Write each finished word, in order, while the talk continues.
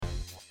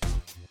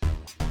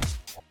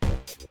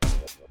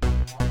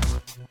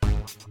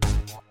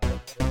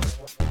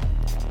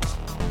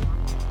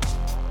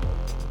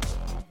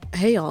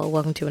Hey y'all,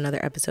 welcome to another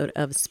episode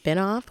of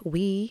Spinoff.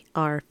 We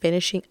are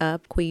finishing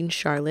up Queen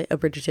Charlotte, a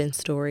Bridgerton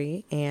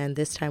story, and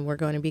this time we're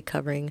going to be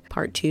covering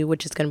part 2,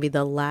 which is going to be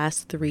the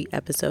last 3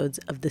 episodes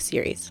of the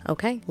series.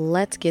 Okay,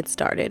 let's get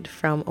started.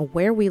 From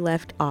where we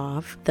left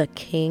off, the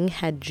king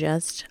had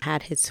just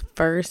had his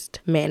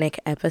first manic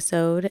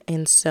episode,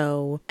 and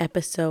so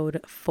episode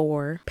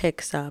 4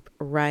 picks up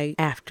right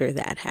after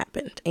that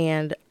happened.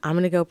 And I'm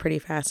going to go pretty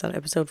fast on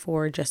episode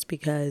 4 just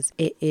because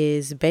it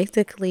is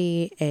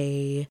basically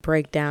a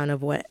breakdown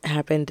of what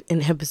happened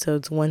in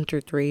episodes 1 through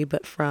 3,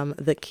 but from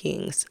the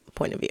king's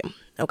point of view.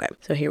 Okay,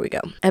 so here we go.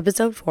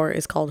 Episode 4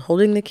 is called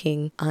Holding the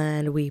King,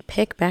 and we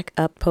pick back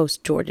up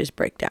post George's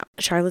breakdown.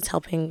 Charlotte's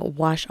helping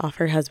wash off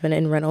her husband,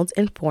 and Reynolds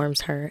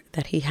informs her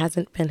that he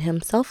hasn't been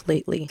himself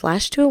lately.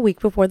 Flash to a week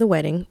before the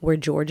wedding, where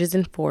George is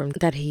informed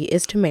that he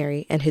is to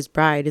marry and his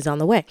bride is on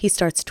the way. He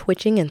starts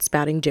twitching and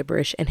spouting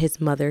gibberish, and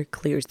his mother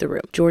clears the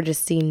room. George is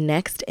seen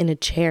next in a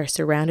chair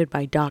surrounded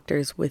by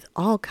doctors with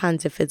all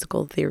kinds of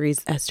physical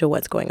theories as to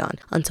what's going on,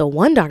 until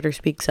one doctor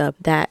speaks up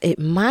that it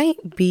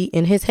might be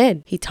in his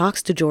head. He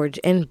talks to George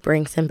and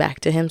brings him back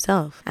to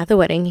himself. At the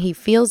wedding, he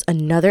feels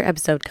another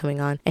episode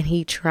coming on, and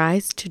he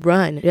tries to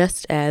run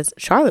just as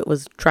Charlotte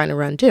was trying to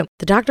run too.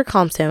 The doctor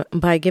calms him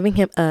by giving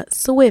him a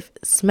swift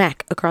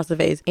smack across the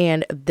face,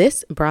 and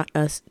this brought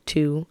us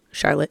to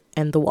Charlotte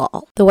and the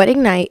wall. The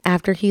wedding night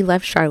after he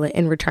left Charlotte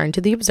and returned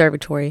to the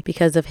observatory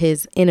because of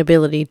his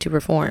inability to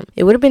perform.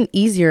 It would have been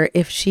easier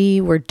if she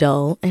were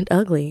dull and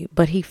ugly,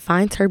 but he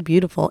finds her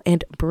beautiful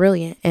and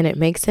brilliant, and it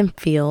makes him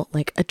feel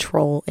like a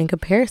troll in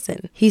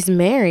comparison. He's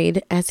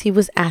married as he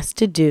was asked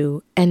to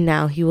do, and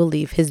now he will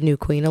leave his new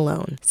queen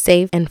alone,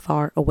 safe and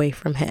far away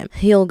from him.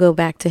 He'll go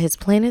back to his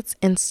planets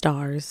and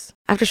stars.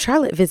 After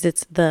Charlotte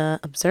visits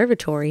the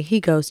observatory, he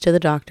goes to the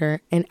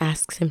doctor and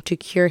asks him to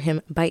cure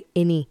him by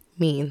any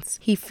means.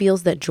 He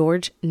feels that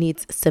George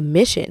needs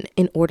submission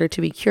in order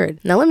to be cured.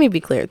 Now let me be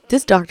clear,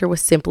 this doctor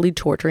was simply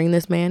torturing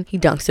this man. He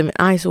dunks him in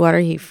ice water,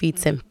 he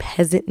feeds him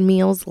peasant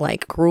meals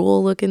like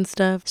cruel looking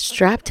stuff,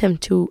 strapped him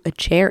to a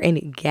chair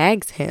and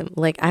gags him.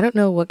 Like, I don't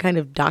know what kind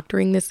of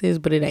doctoring this is,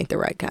 but it ain't the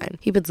right kind.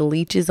 He puts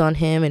leeches on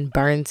him and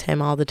burns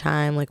him all the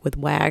time, like with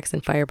wax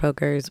and fire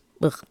pokers.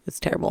 Ugh, it's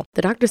terrible.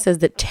 The doctor says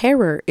that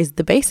terror is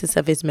the basis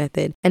of his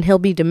method, and he'll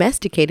be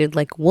domesticated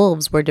like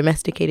wolves were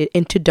domesticated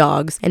into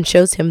dogs, and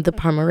shows him the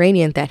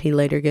Pomeranian that he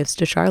later gives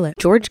to Charlotte.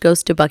 George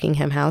goes to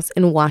Buckingham House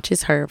and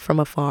watches her from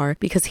afar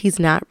because he's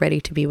not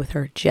ready to be with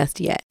her just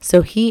yet.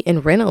 So he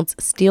and Reynolds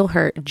steal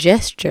her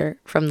gesture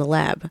from the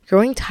lab.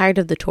 Growing tired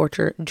of the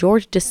torture,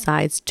 George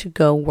decides to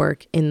go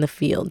work in the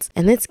fields,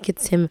 and this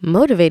gets him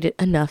motivated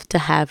enough to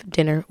have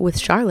dinner with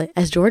Charlotte.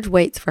 As George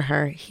waits for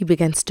her, he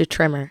begins to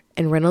tremor,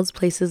 and Reynolds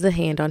places a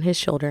hand on his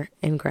shoulder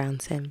and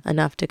grounds him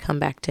enough to come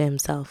back to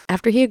himself.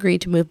 After he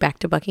agreed to move back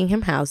to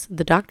Buckingham House,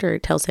 the doctor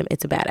tells him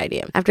it's a bad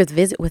idea. After the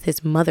visit with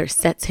his mother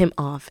sets him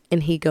off,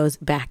 and he goes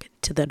back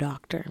to the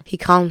doctor. He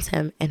calms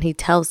him, and he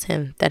tells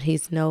him that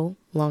he's no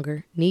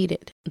longer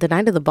needed. The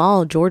night of the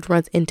ball, George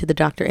runs into the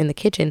doctor in the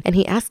kitchen, and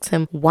he asks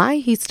him why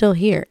he's still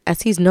here,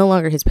 as he's no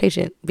longer his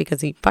patient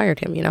because he fired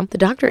him, you know? The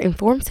doctor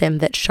informs him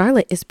that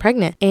Charlotte is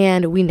pregnant,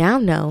 and we now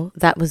know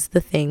that was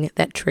the thing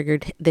that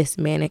triggered this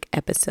manic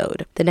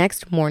episode. The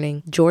next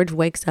morning, George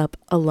wakes up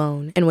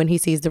alone, and when he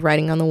sees the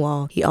writing on the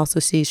wall, he also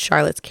sees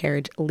Charlotte's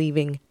carriage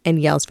leaving and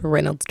yells for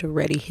Reynolds to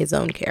ready his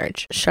own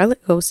carriage.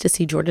 Charlotte goes to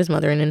see George's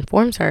mother and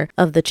informs her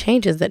of the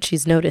changes that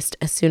she's noticed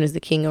as soon as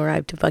the king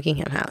arrived to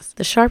Buckingham House.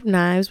 The sharp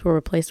knives were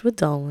replaced with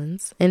dull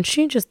ones, and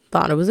she just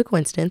thought it was a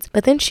coincidence,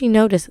 but then she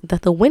noticed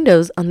that the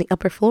windows on the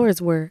upper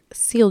floors were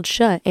sealed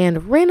shut,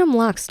 and random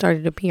locks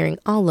started appearing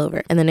all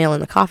over, and the nail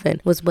in the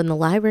coffin was when the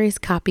library's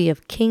copy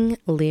of King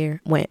Lear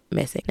went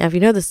missing. Now, if you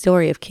know the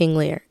story of King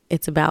Lear,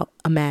 it's about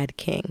a mad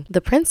king.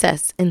 The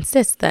princess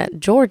insists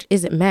that George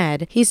isn't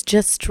mad, he's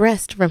just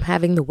stressed from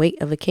having the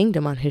weight of a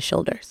kingdom on his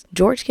shoulders.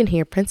 George can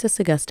hear Princess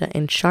Augusta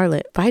and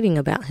Charlotte fighting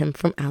about him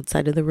from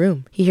outside of the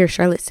room. He hears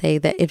Charlotte say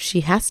that if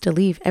she has to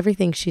leave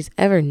everything she's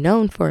ever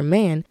known for a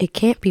man, it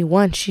can't be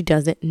one she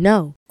doesn't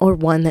know, or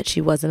one that she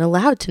wasn't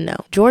allowed to know.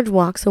 George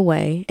walks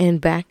away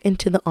and back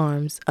into the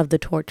arms of the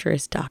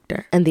torturous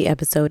doctor, and the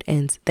episode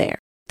ends there.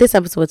 This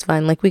episode was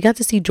fun. Like, we got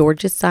to see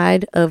George's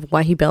side of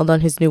why he bailed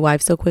on his new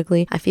wife so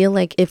quickly. I feel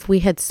like if we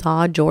had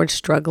saw George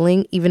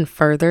struggling even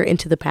further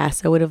into the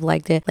past, I would have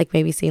liked it. Like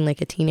maybe seeing like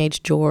a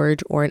teenage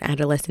George or an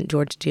adolescent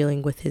George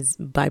dealing with his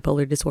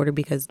bipolar disorder,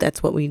 because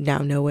that's what we now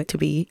know it to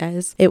be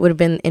as. It would have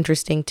been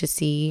interesting to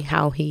see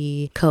how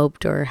he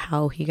coped or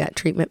how he got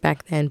treatment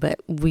back then,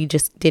 but we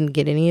just didn't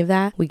get any of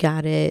that. We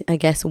got it, I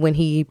guess, when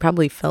he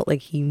probably felt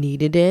like he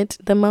needed it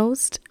the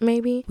most,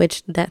 maybe,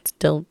 which that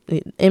still,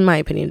 in my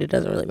opinion, it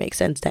doesn't really make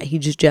sense that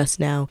he's just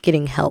now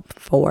getting help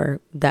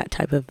for that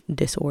type of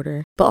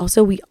disorder. But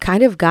also, we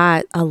kind of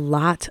got a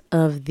lot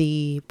of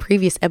the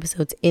previous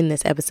episodes in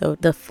this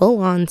episode, the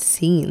full-on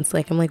scenes.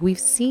 Like, I'm like, we've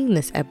seen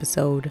this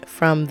episode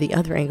from the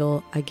other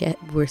angle. I get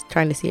we're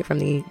trying to see it from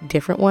the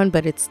different one,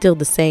 but it's still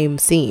the same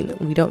scene.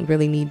 We don't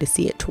really need to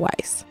see it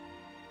twice.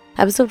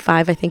 Episode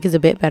 5, I think, is a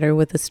bit better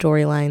with a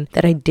storyline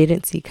that I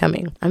didn't see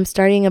coming. I'm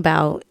starting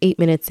about 8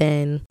 minutes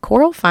in.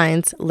 Coral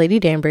finds Lady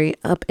Danbury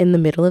up in the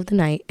middle of the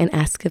night and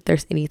asks if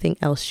there's anything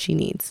else she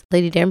needs.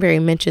 Lady Danbury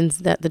mentions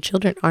that the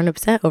children aren't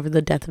upset over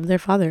the death of their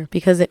father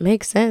because it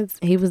makes sense.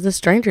 He was a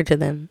stranger to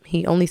them.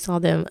 He only saw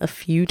them a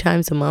few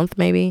times a month,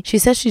 maybe. She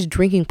says she's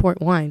drinking port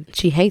wine.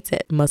 She hates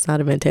it. Must not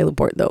have been Taylor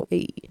Port, though.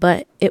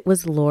 But it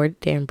was Lord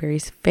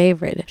Danbury's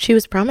favorite. She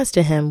was promised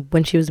to him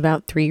when she was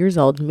about 3 years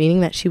old, meaning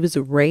that she was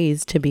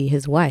raised to be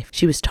his wife.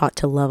 She was taught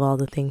to love all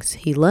the things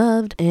he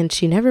loved, and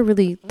she never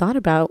really thought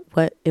about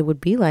what it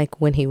would be like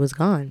when he was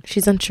gone.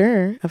 She's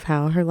unsure of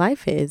how her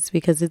life is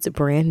because it's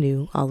brand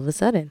new all of a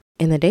sudden.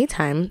 In the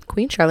daytime,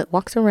 Queen Charlotte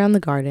walks around the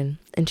garden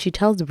and she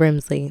tells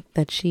Brimsley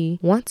that she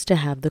wants to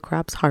have the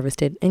crops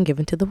harvested and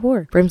given to the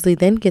poor. Brimsley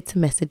then gets a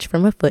message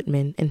from a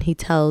footman and he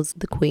tells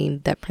the Queen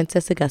that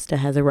Princess Augusta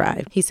has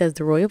arrived. He says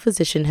the royal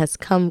physician has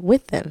come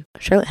with them.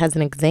 Charlotte has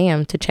an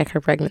exam to check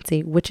her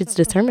pregnancy, which is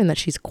determined that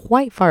she's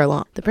quite far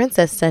along. The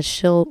princess says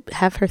she'll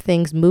have her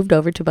things moved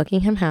over to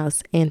Buckingham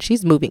House and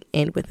she's moving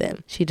in with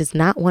them. She does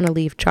not want to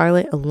leave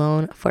Charlotte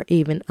alone for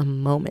even a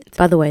moment.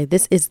 By the way,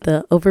 this is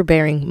the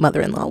overbearing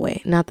mother-in-law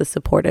way, not the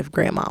supportive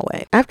grandma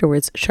way.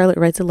 Afterwards, Charlotte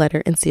writes a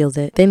letter and seals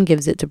it, then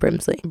gives it to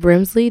Brimsley.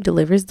 Brimsley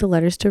delivers the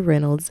letters to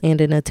Reynolds, and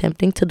in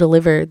attempting to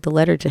deliver the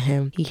letter to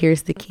him, he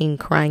hears the king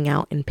crying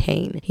out in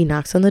pain. He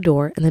knocks on the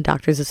door and the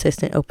doctor's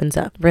assistant opens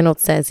up.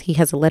 Reynolds says he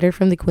has a letter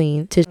from the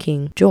Queen to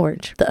King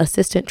George. The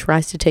assistant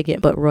tries to take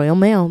it, but royal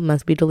mail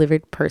must be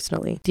delivered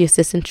personally. The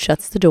assistant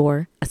shuts the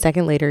door. A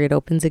second later, it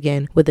opens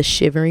again with a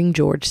shivering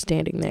George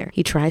standing there.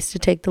 He tries to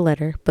take the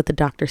letter, but the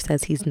doctor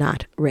says he's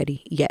not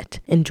ready yet,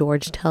 and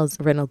George tells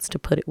Reynolds to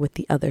put it with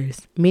the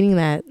others, meaning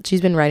that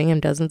she's been writing him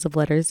dozens of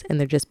letters and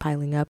they're just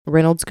piling up.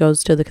 Reynolds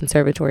goes to the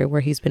conservatory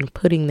where he's been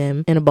putting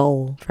them in a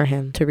bowl for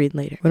him to read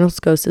later. Reynolds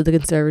goes to the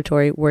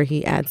conservatory where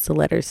he adds the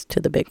letters to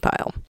the big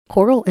pile.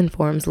 Coral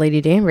informs Lady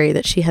Danbury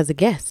that she has a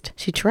guest.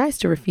 She tries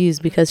to refuse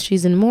because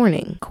she's in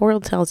mourning.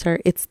 Coral tells her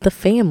it's the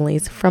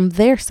families from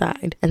their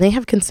side and they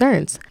have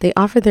concerns. They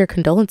offer their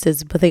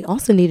condolences, but they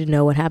also need to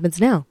know what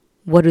happens now.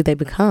 What do they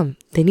become?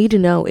 They need to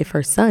know if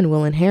her son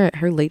will inherit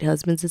her late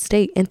husband's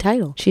estate and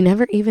title. She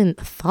never even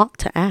thought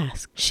to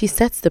ask. She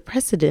sets the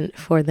precedent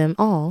for them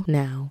all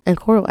now. And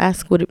Coral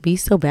asks, would it be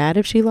so bad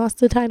if she lost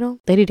the title?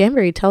 Lady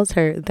Danbury tells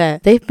her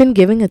that they've been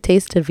giving a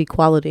taste of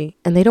equality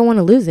and they don't want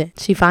to lose it.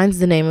 She finds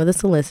the name of the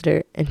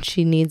solicitor and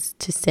she needs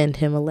to send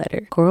him a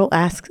letter. Coral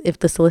asks if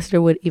the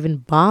solicitor would even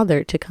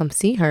bother to come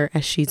see her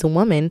as she's a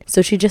woman,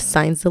 so she just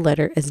signs the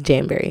letter as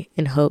Danbury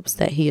in hopes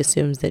that he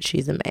assumes that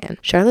she's a man.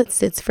 Charlotte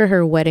sits for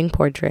her wedding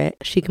portrait.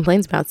 She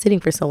complains about sitting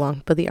for so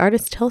long, but the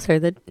artist tells her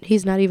that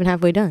he's not even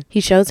halfway done.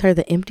 He shows her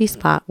the empty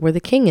spot where the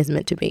king is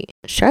meant to be.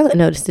 Charlotte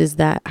notices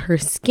that her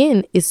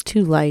skin is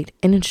too light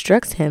and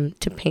instructs him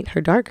to paint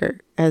her darker,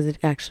 as it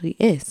actually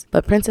is.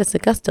 But Princess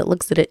Augusta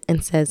looks at it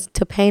and says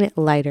to paint it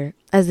lighter,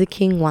 as the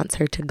king wants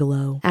her to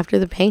glow. After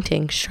the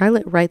painting,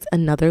 Charlotte writes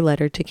another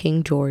letter to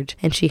King George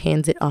and she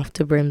hands it off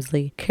to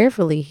Brimsley.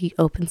 Carefully, he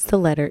opens the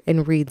letter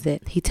and reads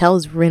it. He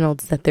tells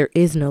Reynolds that there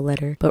is no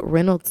letter, but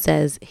Reynolds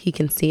says he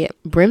can see it.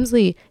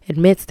 Brimsley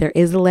admits there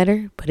is a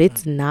letter, but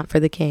it's not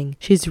for the king.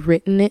 She's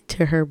written it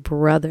to her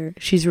brother.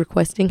 She's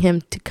requesting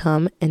him to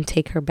come and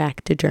take her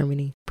back to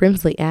Germany.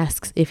 Brimsley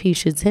asks if he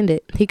should send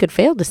it. He could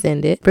fail to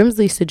send it.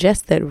 Brimsley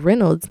suggests that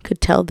Reynolds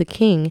could tell the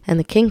king and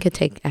the king could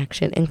take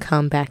action and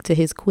come back to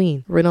his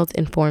queen. Reynolds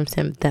informs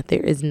him that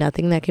there is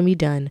nothing that can be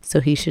done, so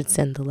he should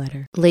send the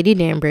letter. Lady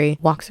Danbury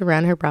walks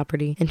around her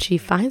property and she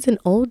finds an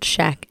old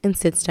shack and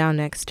sits down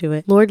next to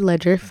it. Lord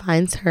Ledger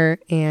finds her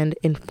and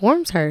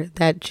informs her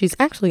that she's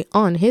actually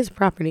on his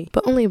property,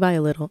 but only by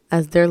a little,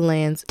 as their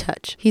lands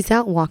touch. He's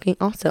out walking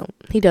also.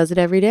 He does it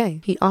every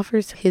day. He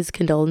offers his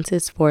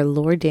condolences for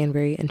Lord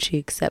Danbury and she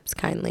accepts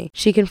kindly.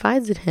 She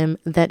confides in him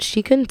that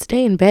she couldn't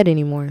stay in bed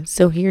anymore,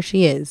 so here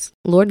she is.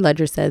 Lord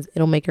Ledger says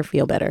it'll make her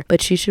feel better,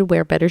 but she should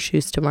wear better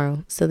shoes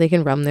tomorrow so they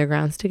can run their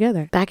grounds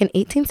together. Back in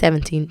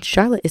 1817,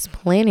 Charlotte is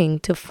planning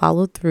to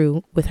follow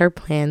through with her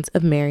plans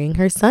of marrying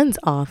her sons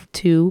off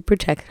to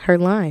protect her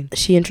line.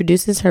 She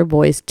introduces her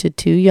boys to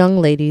two young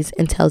ladies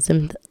and tells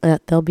them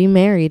that they'll be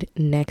married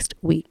next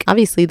week.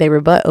 Obviously, they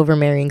rebut over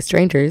marrying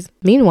strangers.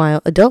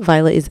 Meanwhile, adult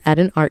Violet is at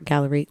an art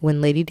gallery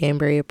when Lady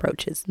Danbury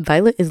approaches.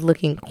 Violet is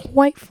looking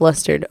quite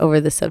flustered over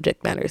the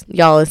subject matters.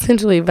 Y'all,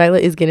 essentially,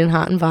 Violet is getting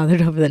hot and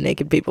bothered over the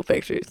naked people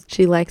pictures.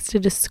 She likes to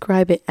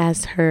describe it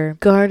as her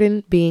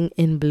garden being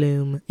in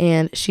bloom,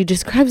 and she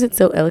describes it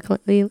so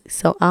eloquently,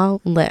 so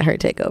I'll let her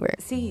take over.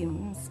 It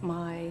seems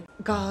my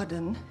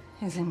garden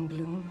is in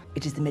bloom.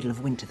 It is the middle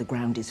of winter. The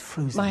ground is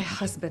frozen. My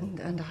husband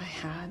and I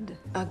had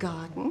a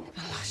garden,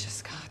 a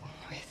luscious garden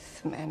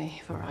with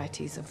many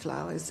varieties of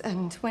flowers.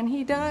 And when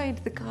he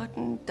died, the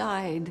garden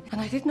died.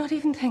 And I did not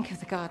even think of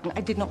the garden.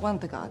 I did not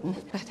want the garden.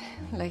 But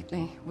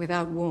lately,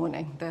 without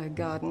warning, the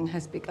garden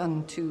has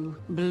begun to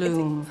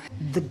bloom.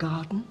 The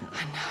garden?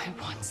 And now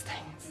it wants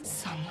things.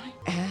 Sunlight,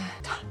 air,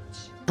 touch.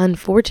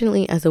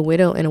 Unfortunately, as a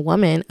widow and a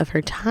woman of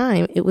her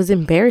time, it was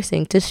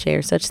embarrassing to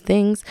share such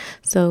things,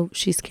 so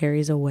she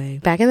scurries away.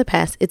 Back in the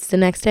past, it's the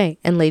next day,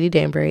 and Lady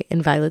Danbury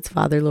and Violet's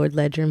father, Lord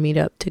Ledger, meet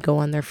up to go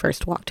on their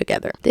first walk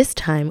together, this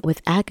time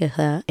with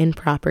Agatha in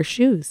proper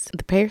shoes.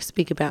 The pair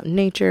speak about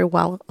nature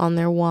while on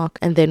their walk,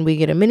 and then we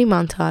get a mini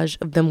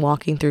montage of them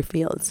walking through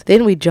fields.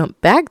 Then we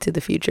jump back to the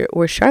future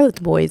where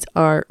Charlotte's boys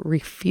are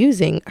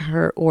refusing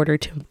her order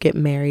to get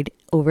married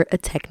over a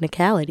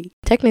technicality.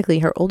 Technically,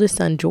 her oldest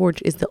son,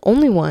 George, is the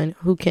only one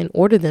who can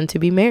order them to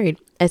be married,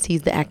 as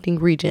he's the acting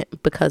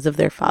regent because of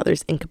their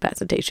father's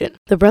incapacitation.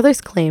 The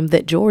brothers claim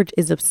that George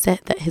is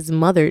upset that his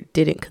mother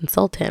didn't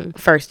consult him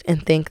first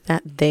and think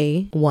that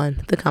they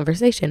won the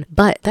conversation.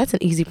 But that's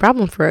an easy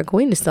problem for a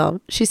queen to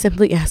solve. She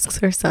simply asks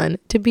her son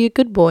to be a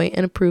good boy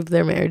and approve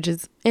their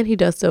marriages, and he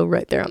does so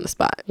right there on the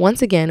spot.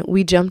 Once again,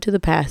 we jump to the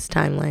past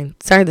timeline.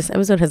 Sorry, this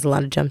episode has a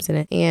lot of jumps in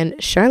it. And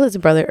Charlotte's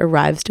brother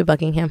arrives to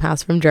Buckingham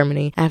House from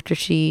Germany after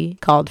she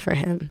called for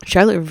him.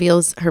 Charlotte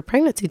reveals her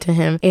pregnancy to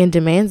him and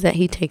demands that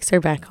he takes her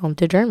back home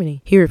to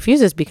Germany. He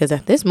refuses because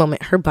at this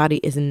moment, her body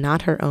is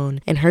not her own,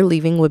 and her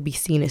leaving would be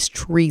seen as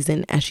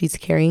treason as she's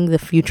carrying the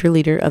future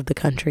leader of the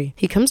country.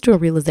 He comes to a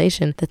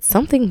realization that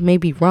something may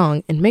be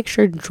wrong and makes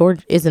sure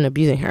George isn't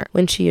abusing her.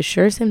 When she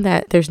assures him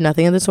that there's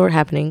nothing of the sort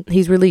happening,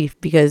 he's relieved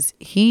because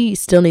he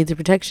still needs the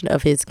protection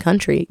of his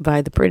country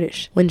by the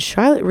British. When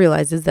Charlotte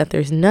realizes that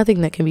there's nothing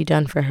that can be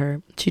done for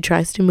her, she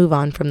tries to move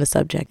on from the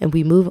subject, and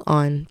we move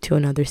on to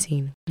another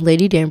scene.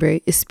 Lady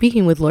Danbury is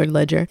speaking with Lord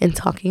Ledger and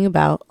talking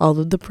about all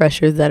of the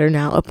pressures that are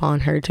now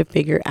upon her to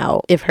figure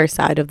out if her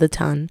side of the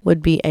ton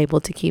would be able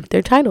to keep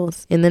their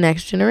titles in the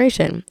next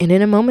generation. And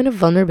in a moment of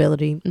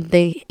vulnerability,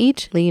 they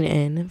each lean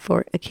in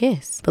for a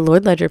kiss. But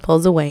Lord Ledger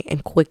pulls away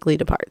and quickly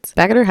departs.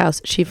 Back at her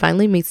house, she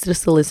finally meets the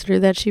solicitor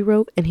that she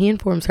wrote, and he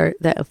informs her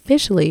that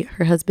officially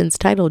her husband's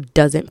title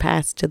doesn't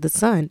pass to the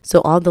son,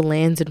 so all the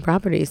lands and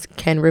properties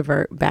can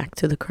revert back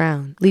to the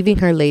crown, leaving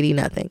her lady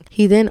nothing.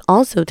 He then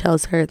also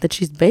tells her that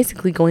she's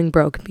basically going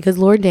broke because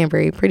Lord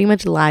Danbury pretty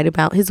much lied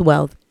about his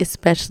wealth,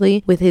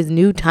 especially with his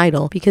new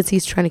title, because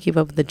he's trying to keep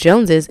up with the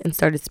Joneses and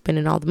started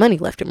spending all the money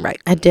left and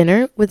right. At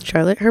dinner with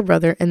Charlotte, her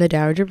brother, and the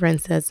Dowager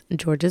Princess,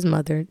 George's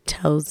mother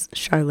tells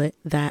Charlotte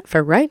that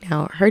for right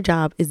now, her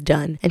job is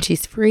done and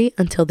she's free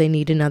until they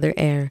need another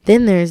heir.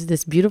 Then there's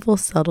this beautiful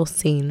subtle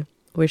scene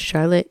where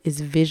Charlotte is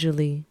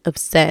visually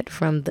upset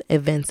from the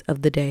events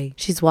of the day.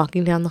 She's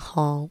walking down the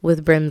hall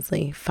with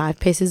Brimsley 5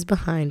 paces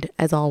behind,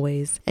 as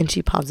always, and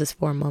she pauses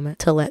for a moment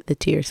to let the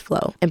tears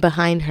flow. And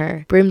behind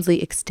her,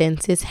 Brimsley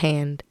extends his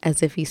hand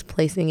as if he's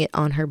placing it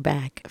on her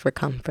back for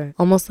comfort.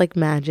 Almost like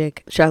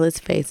magic, Charlotte's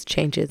face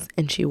changes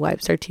and she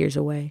wipes her tears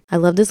away. I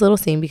love this little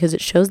scene because it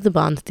shows the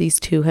bonds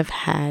these two have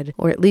had,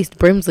 or at least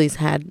Brimsley's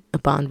had a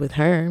bond with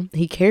her.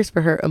 He cares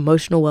for her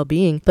emotional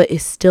well-being, but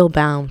is still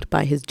bound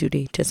by his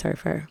duty to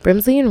serve her.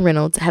 Brimsley and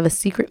Reynolds have a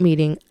secret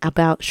meeting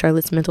about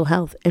Charlotte's mental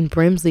health, and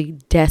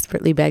Brimsley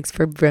desperately begs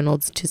for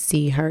Reynolds to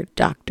see her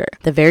doctor.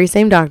 The very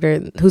same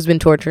doctor who's been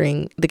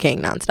torturing the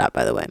king nonstop,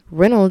 by the way.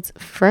 Reynolds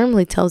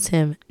firmly tells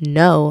him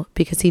no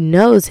because he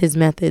knows his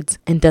methods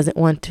and doesn't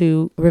want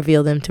to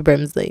reveal them to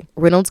Brimsley.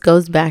 Reynolds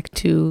goes back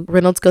to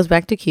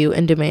Kew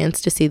and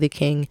demands to see the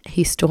king.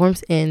 He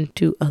storms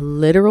into a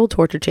literal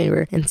torture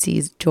chamber and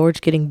sees George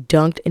getting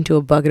dunked into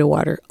a bucket of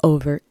water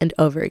over and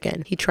over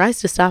again. He tries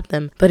to stop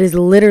them, but is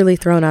literally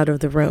thrown out of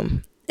the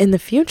room. In the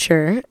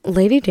future,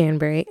 Lady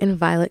Danbury and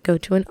Violet go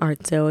to an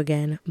art show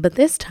again, but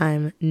this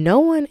time no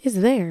one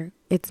is there.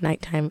 It's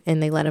nighttime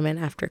and they let him in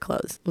after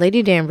close.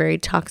 Lady Danbury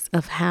talks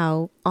of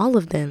how all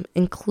of them,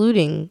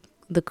 including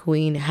the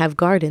queen, have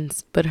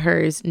gardens, but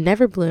hers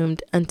never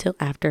bloomed until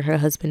after her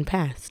husband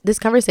passed. This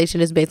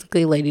conversation is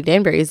basically Lady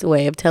Danbury's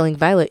way of telling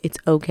Violet it's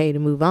okay to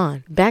move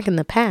on. Back in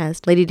the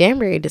past, Lady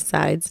Danbury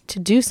decides to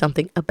do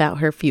something about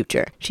her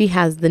future. She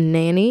has the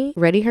nanny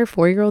ready her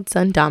 4-year-old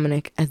son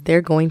Dominic as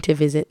they're going to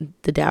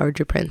visit the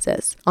Dowager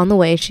Princess. On the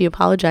way, she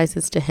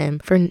apologizes to him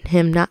for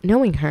him not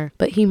knowing her,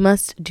 but he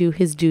must do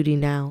his duty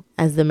now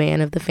as the man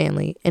of the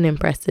family and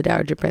impress the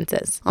Dowager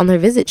Princess. On their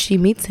visit, she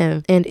meets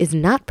him and is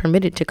not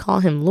permitted to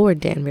call him Lord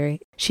Danbury.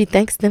 She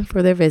thanks them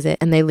for their visit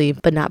and they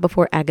leave, but not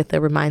before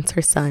Agatha reminds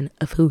her son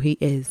of who he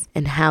is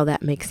and how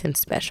that makes him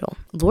special.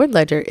 Lord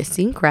Ledger is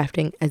seen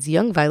crafting as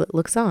young Violet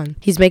looks on.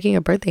 He's making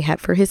a birthday hat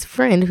for his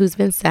friend who's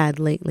been sad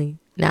lately.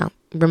 Now,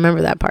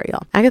 remember that part,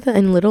 y'all. Agatha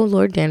and little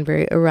Lord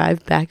Danbury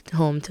arrive back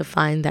home to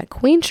find that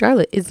Queen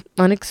Charlotte is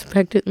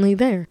unexpectedly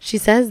there. She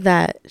says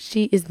that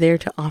she is there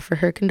to offer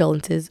her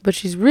condolences, but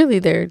she's really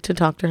there to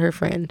talk to her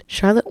friend.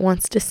 Charlotte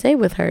wants to stay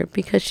with her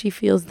because she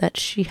feels that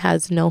she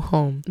has no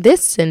home.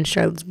 This sends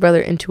Charlotte's brother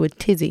into a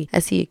tizzy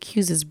as he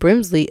accuses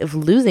Brimsley of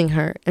losing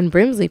her, and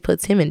Brimsley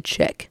puts him in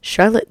check.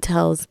 Charlotte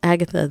tells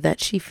Agatha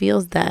that she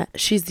feels that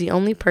she's the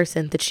only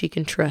person that she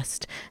can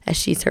trust as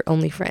she's her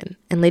only friend.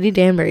 And Lady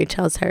Danbury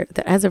tells her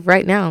that as of right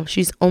right now,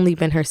 she's only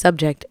been her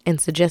subject,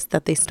 and suggests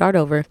that they start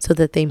over so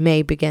that they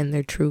may begin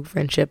their true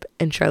friendship,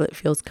 and Charlotte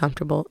feels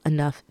comfortable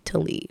enough to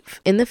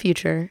leave. In the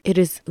future, it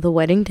is the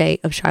wedding day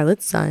of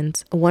Charlotte's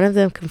sons. One of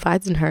them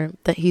confides in her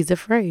that he's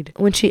afraid.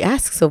 When she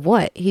asks of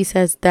what, he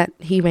says that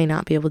he may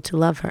not be able to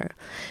love her.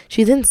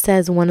 She then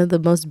says one of the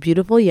most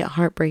beautiful yet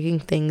heartbreaking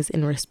things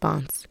in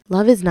response.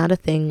 Love is not a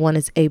thing one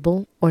is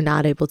able or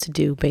not able to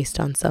do based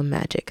on some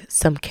magic,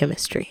 some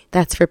chemistry.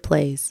 That's for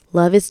plays.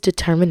 Love is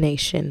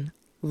determination.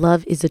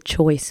 Love is a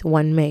choice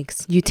one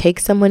makes. You take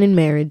someone in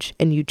marriage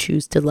and you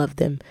choose to love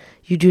them.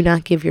 You do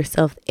not give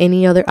yourself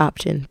any other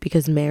option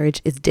because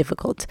marriage is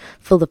difficult,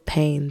 full of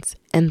pains,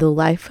 and the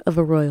life of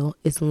a royal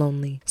is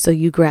lonely. So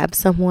you grab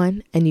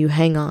someone and you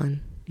hang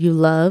on. You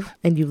love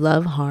and you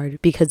love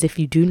hard, because if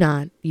you do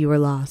not, you are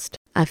lost.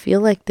 I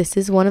feel like this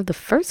is one of the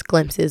first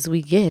glimpses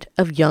we get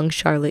of young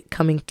Charlotte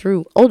coming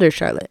through older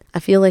Charlotte. I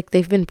feel like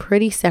they've been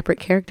pretty separate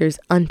characters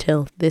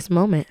until this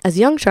moment. As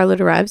young Charlotte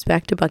arrives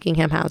back to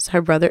Buckingham House,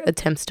 her brother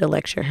attempts to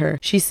lecture her.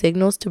 She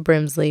signals to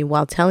Brimsley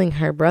while telling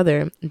her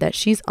brother that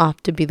she's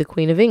off to be the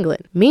Queen of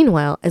England.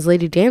 Meanwhile, as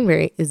Lady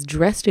Danbury is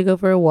dressed to go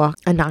for a walk,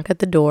 a knock at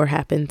the door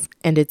happens,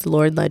 and it's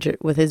Lord Ledger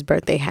with his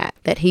birthday hat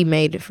that he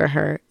made for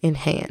her in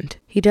hand.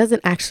 He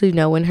doesn't actually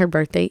know when her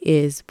birthday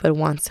is, but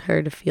wants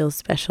her to feel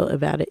special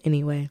about it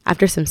anyway.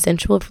 After some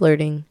sensual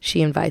flirting,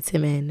 she invites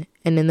him in,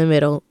 and in the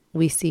middle,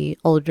 we see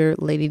older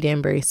Lady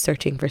Danbury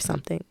searching for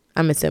something.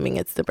 I'm assuming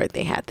it's the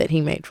birthday hat that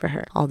he made for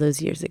her all those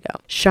years ago.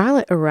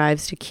 Charlotte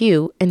arrives to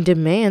Kew and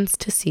demands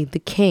to see the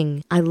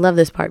king. I love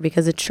this part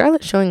because it's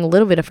Charlotte showing a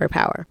little bit of her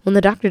power. When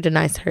the doctor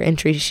denies her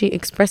entry, she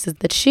expresses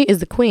that she is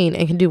the queen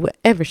and can do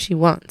whatever she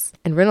wants.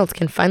 And Reynolds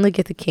can finally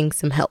get the king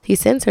some help. He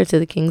sends her to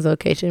the king's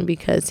location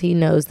because he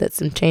knows that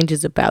some change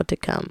is about to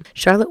come.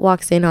 Charlotte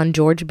walks in on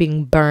George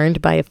being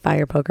burned by a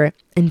fire poker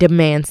and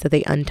demands that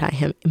they untie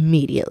him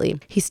immediately.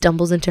 He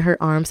stumbles into her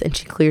arms and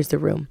she clears the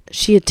room.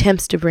 She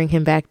attempts to bring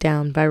him back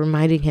down by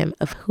reminding him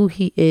of who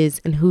he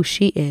is and who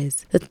she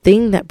is. The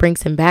thing that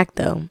brings him back,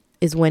 though,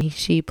 is when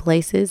she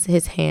places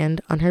his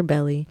hand on her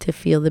belly to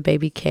feel the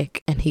baby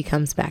kick, and he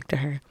comes back to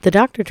her. The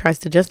doctor tries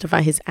to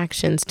justify his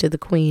actions to the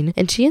queen,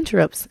 and she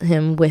interrupts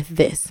him with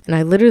this, and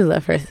I literally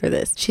love her for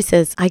this. She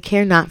says, "I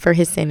care not for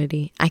his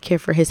sanity. I care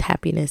for his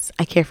happiness.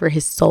 I care for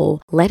his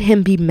soul. Let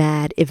him be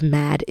mad if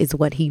mad is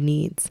what he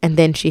needs." And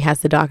then she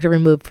has the doctor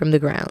removed from the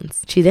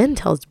grounds. She then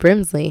tells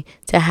Brimsley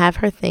to have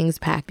her things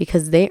packed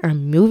because they are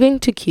moving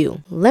to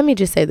Kew. Let me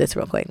just say this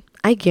real quick.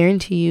 I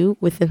guarantee you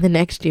within the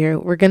next year,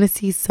 we're going to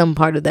see some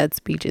part of that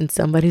speech in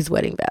somebody's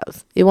wedding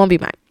vows. It won't be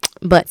mine.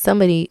 But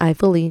somebody, I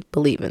fully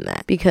believe in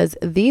that, because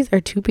these are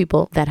two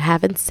people that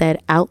haven't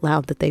said out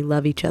loud that they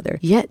love each other.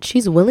 Yet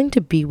she's willing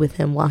to be with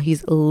him while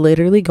he's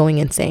literally going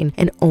insane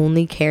and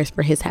only cares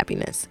for his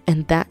happiness.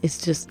 And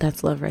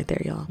that's love right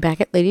there, y'all.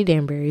 Back at Lady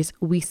Danbury's,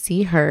 we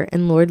see her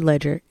and Lord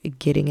Ledger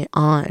getting it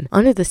on.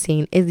 Under the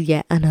scene is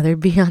yet another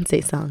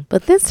Beyonce song,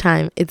 but this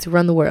time it's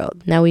Run the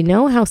World. Now we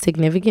know how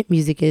significant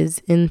music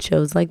is in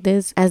shows like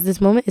this. As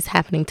this moment is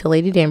happening to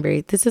Lady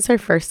Danbury, this is her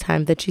first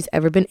time that she's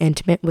ever been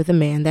intimate with a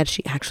man that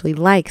she actually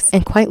likes,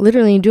 and quite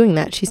literally in doing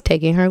that, she's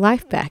taking her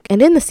life back.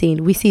 And in the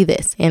scene, we see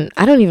this, and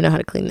I don't even know how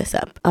to clean this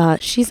up.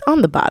 She's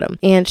on the bottom,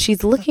 and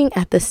she's looking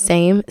at the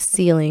same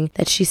ceiling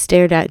that she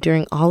stared at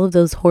during all of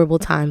those horrible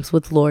times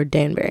with Lord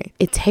Danbury.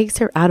 It takes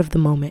her out of the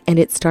moment, and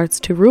it starts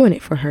to ruin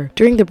it for her.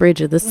 During the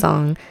bridge of the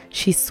song,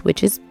 she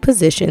switches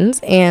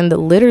positions, and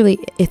literally,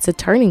 it's a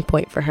turning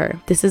point for her.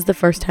 This is the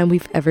first time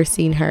we've ever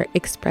seen her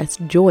express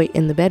joy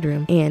in the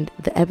bedroom, and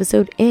the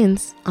episode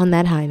ends on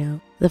that high note.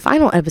 The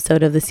final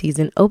episode of the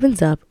season opens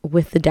up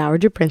with the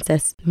Dowager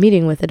Princess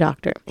meeting with the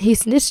doctor. He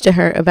snitched to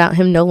her about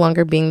him no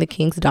longer being the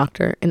king's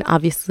doctor and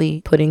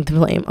obviously putting the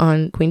blame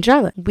on Queen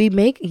Charlotte. We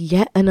make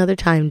yet another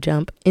time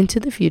jump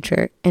into the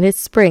future, and it's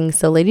spring,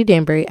 so Lady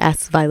Danbury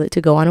asks Violet to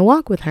go on a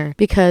walk with her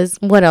because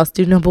what else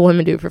do noble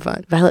women do for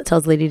fun? Violet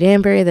tells Lady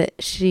Danbury that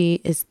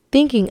she is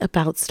thinking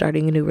about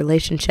starting a new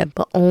relationship,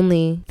 but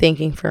only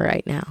thinking for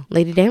right now.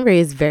 Lady Danbury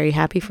is very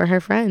happy for her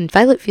friend.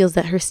 Violet feels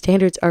that her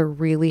standards are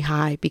really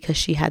high because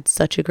she had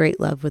such a great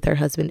love with her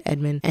husband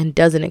Edmund and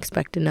doesn't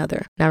expect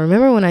another. Now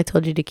remember when I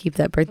told you to keep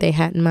that birthday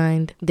hat in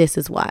mind? This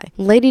is why.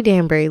 Lady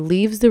Danbury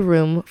leaves the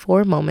room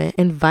for a moment,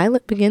 and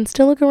Violet begins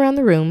to look around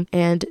the room,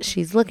 and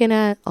she's looking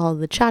at all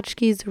the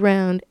tchotchkes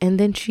around, and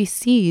then she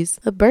sees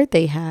a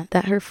birthday hat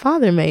that her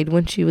father made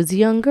when she was a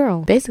young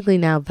girl. Basically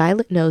now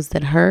Violet knows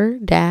that her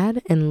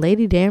dad and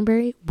Lady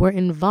Danbury were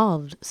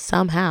involved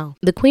somehow.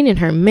 The queen and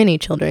her many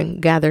children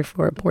gather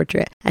for a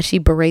portrait as she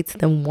berates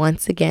them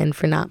once again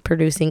for not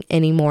producing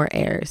any more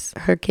heirs.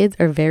 Her kids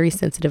are very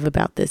sensitive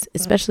about this,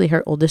 especially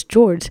her oldest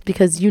George,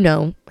 because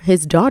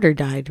his daughter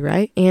died,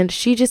 right? And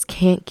she just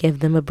can't give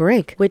them a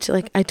break, which,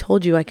 like I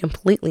told you, I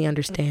completely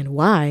understand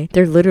why.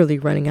 They're literally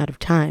running out of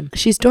time.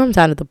 She storms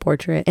out of the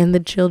portrait and the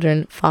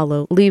children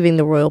follow, leaving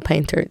the royal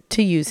painter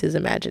to use his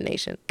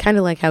imagination. Kind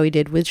of like how he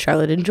did with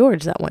Charlotte and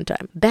George that one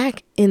time.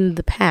 Back in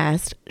the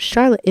past,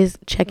 Charlotte is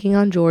checking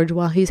on George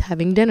while he's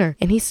having dinner,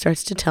 and he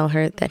starts to tell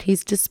her that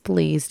he's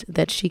displeased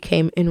that she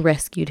came and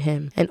rescued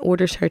him and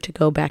orders her to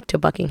go back to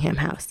Buckingham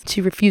House.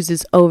 She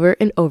refuses over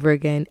and over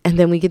again, and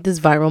then we get this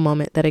viral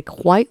moment that I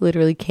quite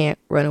literally can't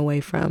run away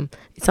from.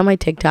 It's on my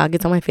TikTok,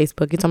 it's on my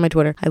Facebook, it's on my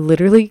Twitter. I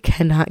literally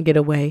cannot get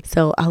away,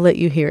 so I'll let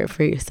you hear it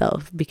for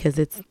yourself because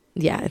it's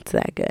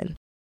that good.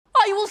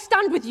 I will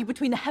stand with you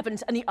between the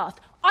heavens and the earth.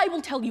 I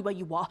will tell you where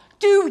you are.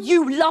 Do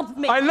you love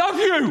me? I love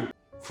you!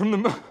 From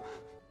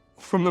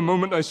the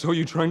moment I saw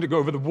you trying to go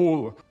over the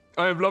wall,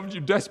 I have loved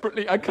you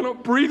desperately. I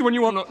cannot breathe when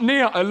you are not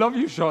near. I love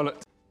you,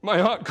 Charlotte. My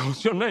heart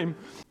calls your name.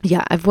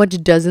 Yeah, I've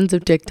watched dozens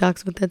of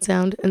TikToks with that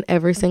sound, and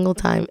every single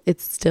time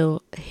it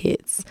still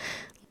hits.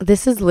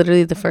 This is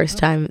literally the first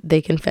time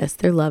they confess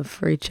their love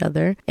for each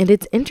other. And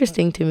it's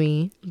interesting to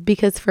me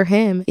because for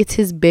him, it's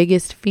his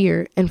biggest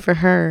fear. And for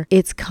her,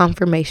 it's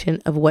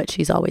confirmation of what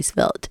she's always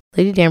felt.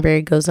 Lady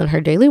Danbury goes on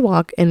her daily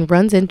walk and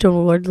runs into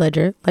Lord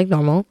Ledger like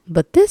normal.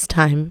 But this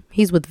time,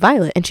 he's with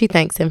Violet and she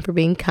thanks him for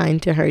being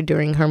kind to her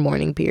during her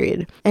mourning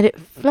period. And it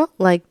felt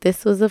like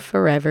this was a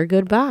forever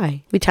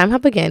goodbye. We time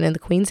hop again and the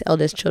Queen's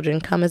eldest children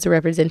come as a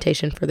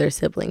representation for their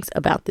siblings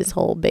about this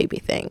whole baby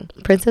thing.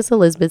 Princess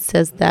Elizabeth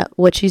says that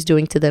what she's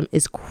doing to them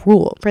is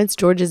cruel. Prince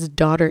George's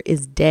daughter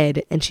is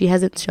dead and she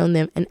hasn't shown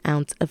them an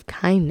ounce of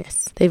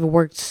kindness. They've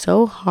worked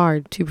so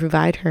hard to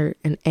provide her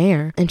an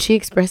heir, and she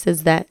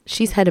expresses that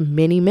she's had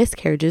many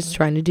miscarriages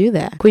trying to do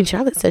that. Queen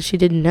Charlotte says she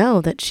didn't know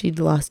that she'd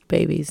lost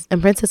babies,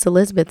 and Princess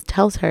Elizabeth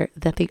tells her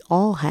that they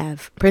all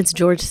have. Prince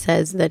George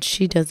says that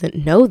she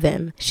doesn't know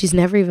them. She's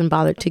never even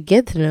bothered to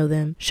get to know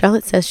them.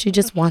 Charlotte says she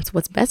just wants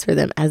what's best for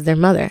them as their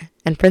mother.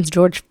 And Prince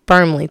George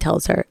firmly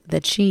tells her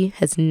that she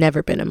has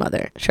never been a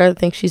mother. Charlotte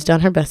thinks she's done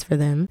her best for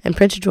them, and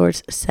Prince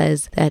George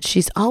says that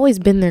she's always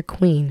been their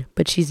queen,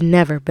 but she's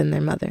never been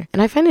their mother.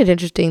 And I find it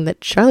interesting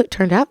that Charlotte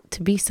turned out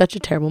to be such a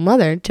terrible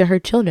mother to her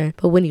children,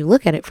 but when you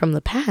look at it from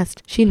the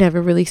past, she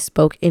never really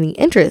spoke any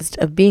interest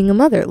of being a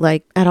mother,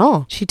 like at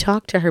all. She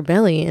talked to her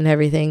belly and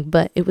everything,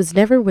 but it was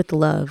never with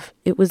love.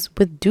 It was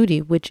with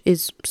duty, which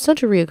is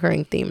such a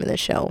reoccurring theme in the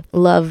show.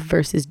 Love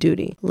versus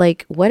duty.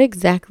 Like, what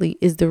exactly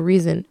is the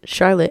reason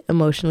Charlotte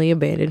emotionally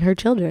abandoned her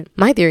children?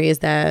 My theory is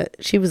that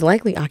she was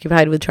likely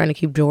occupied with trying to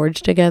keep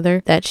George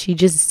together, that she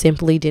just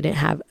simply didn't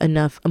have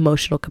enough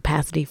emotional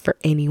capacity for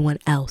anyone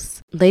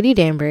else. Lady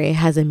Danbury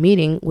has a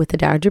meeting with the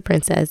Dowager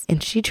Princess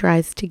and she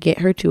tries to get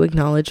her to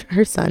acknowledge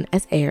her son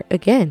as heir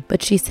again,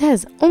 but she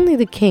says only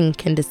the king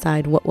can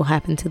decide what will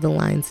happen to the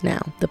lines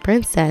now. The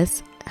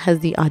princess has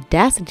the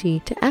audacity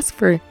to ask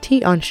for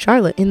tea on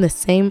Charlotte in the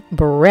same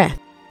breath.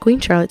 Queen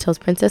Charlotte tells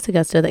Princess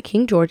Augusta that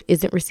King George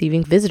isn't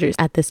receiving visitors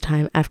at this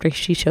time after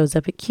she shows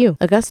up at Kew.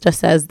 Augusta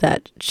says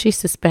that she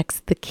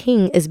suspects the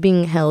king is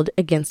being held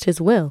against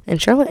his will,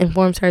 and Charlotte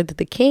informs her that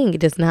the king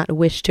does not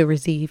wish to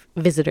receive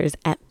visitors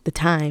at the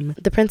time.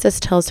 The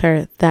princess tells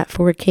her that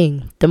for a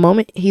king, the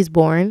moment he's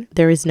born,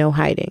 there is no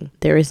hiding.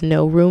 There is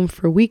no room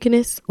for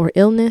weakness or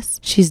illness.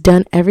 She's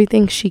done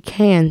everything she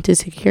can to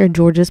secure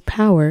George's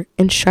power,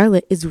 and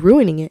Charlotte is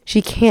ruining it.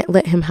 She can't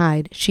let him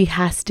hide. She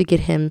has to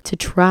get him to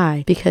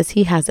try because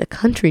he has a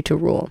country to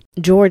rule.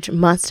 George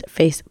must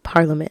face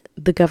Parliament.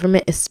 The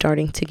government is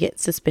starting to get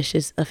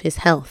suspicious of his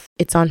health.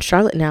 It's on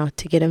Charlotte now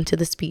to get him to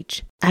the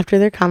speech. After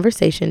their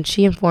conversation,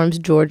 she informs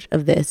George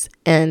of this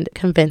and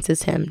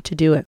convinces him to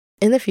do it.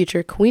 In the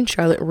future, Queen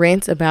Charlotte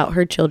rants about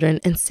her children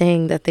and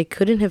saying that they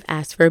couldn't have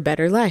asked for a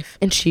better life,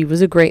 and she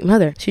was a great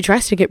mother. She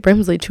tries to get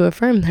Brimsley to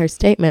affirm her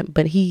statement,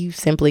 but he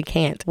simply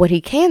can't. What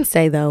he can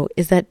say, though,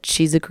 is that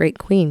she's a great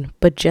queen,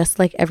 but just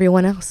like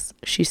everyone else,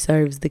 she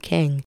serves the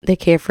king. They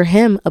care for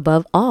him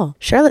above all.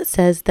 Charlotte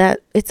says that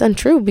it's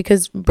untrue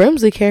because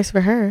Brimsley cares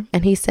for her,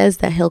 and he says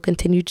that he'll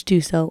continue to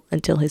do so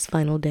until his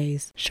final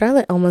days.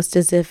 Charlotte, almost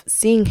as if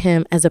seeing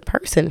him as a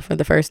person for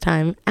the first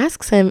time,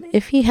 asks him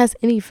if he has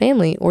any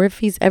family or if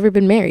he's ever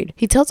been married.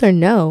 He tells her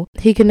no,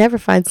 he could never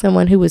find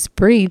someone who was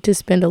free to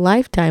spend a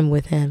lifetime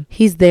with him.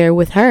 He's there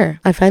with her.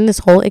 I find this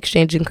whole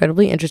exchange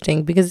incredibly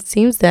interesting because it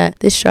seems that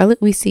this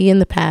Charlotte we see in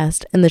the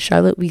past and the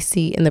Charlotte we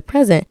see in the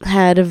present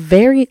had a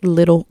very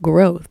little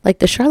growth. Like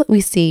the Charlotte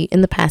we see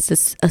in the past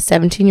is a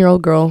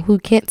 17-year-old girl who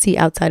can't see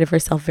outside of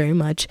herself very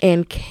much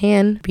and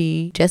can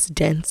be just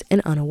dense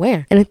and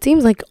unaware. And it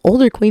seems like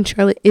older Queen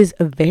Charlotte is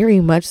very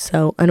much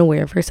so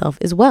unaware of herself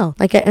as well.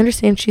 Like I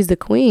understand she's the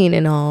queen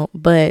and all,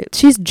 but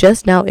she's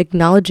just now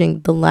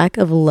acknowledging the lack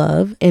of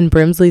love in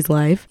Brimsley's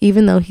life,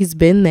 even though he's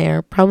been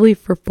there probably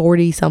for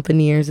 40 something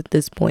years at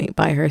this point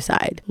by her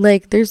side.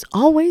 Like, there's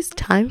always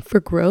time for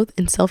growth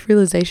and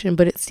self-realization,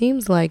 but it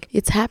seems like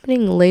it's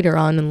happening later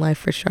on in life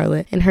for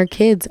Charlotte, and her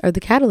kids are the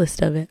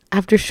catalyst of it.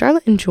 After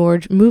Charlotte and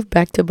George move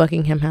back to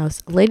Buckingham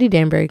House, Lady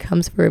Danbury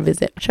comes for a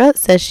visit. Charlotte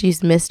says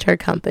she's missed her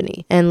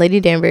company, and Lady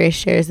Danbury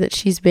shares that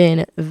she's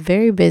been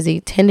very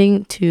busy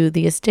tending to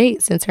the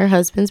estate since her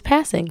husband's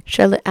passing.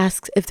 Charlotte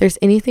asks if there's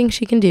anything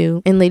she can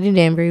do, and Lady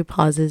Danbury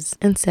pauses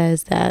and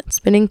says that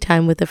spending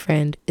time with a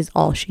friend is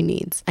all she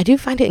needs. I do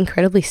find it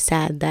incredibly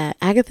sad that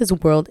Agatha's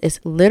world is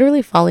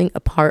literally falling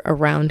apart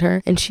around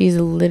her, and she's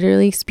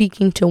literally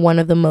speaking to one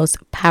of the most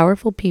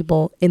powerful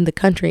people in the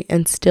country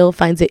and still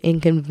finds it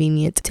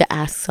inconvenient to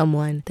ask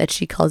someone that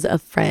she calls a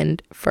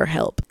friend for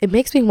help. It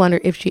makes me wonder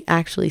if she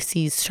actually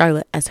sees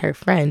Charlotte as her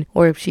friend,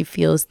 or if she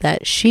feels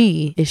that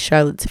she is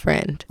Charlotte's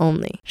friend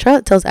only.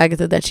 Charlotte tells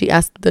Agatha that she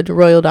asked the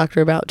royal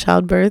doctor about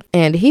childbirth,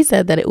 and he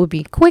said that it would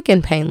be quick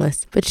and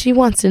painless, but she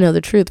wants to know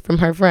the truth from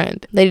her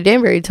friend. Lady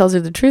Danbury tells her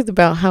the truth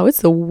about how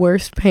it's the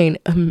worst pain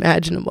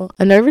imaginable.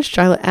 A nervous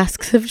Charlotte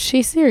asks if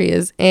she's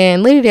serious,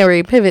 and Lady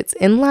Danbury pivots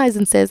and lies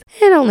and says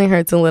it only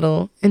hurts a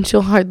little, and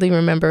she'll hardly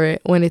remember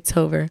it when it's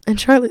over. And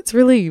Charlotte's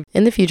relieved.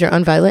 In the future,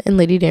 on Violet and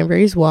Lady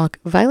Danbury's walk,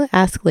 Violet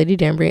asks Lady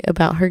Danbury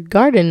about her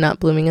garden not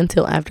blooming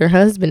until after her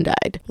husband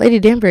died. Lady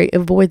Danbury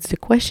avoids the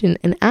question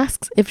and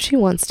asks if she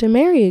wants to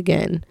marry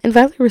again. And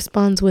Violet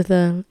responds with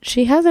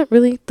she hasn't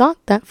really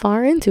thought that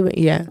far into it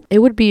yet. It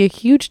would be a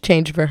huge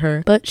change for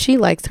her, but she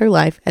likes her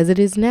life as it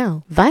is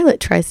now.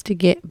 Violet tries to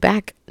get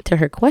back to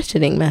her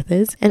questioning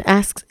methods and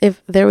asks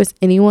if there was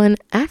anyone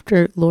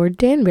after Lord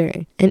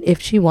Danbury and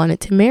if she wanted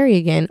to marry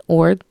again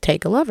or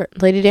take a lover.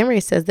 Lady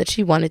Danbury says that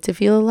she wanted to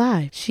feel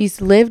alive. She's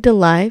lived a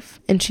life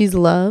and she's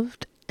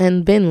loved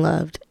and been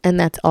loved, and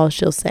that's all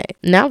she'll say.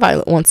 Now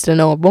Violet wants to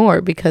know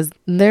more because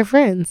they're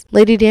friends.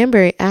 Lady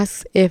Danbury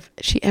asks if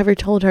she ever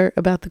told her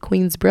about the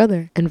Queen's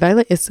brother, and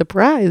Violet is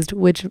surprised,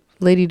 which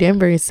Lady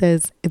Danbury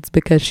says it's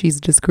because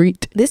she's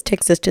discreet. This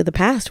takes us to the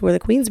past, where the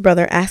Queen's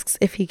brother asks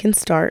if he can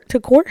start to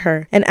court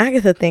her, and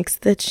Agatha thinks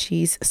that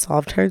she's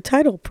solved her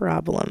title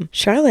problem.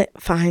 Charlotte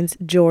finds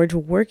George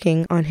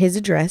working on his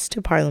address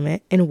to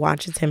Parliament and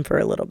watches him for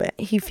a little bit.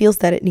 He feels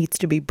that it needs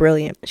to be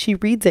brilliant. She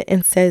reads it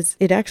and says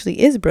it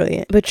actually is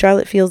brilliant, but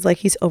Charlotte feels like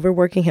he's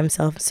overworking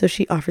himself, so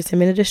she offers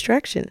him a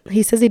distraction.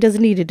 He says he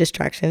doesn't need a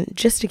distraction,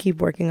 just to keep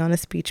working on a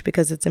speech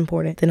because it's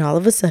important. Then all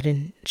of a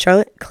sudden,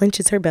 Charlotte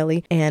clenches her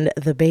belly and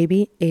the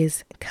baby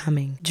is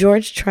coming.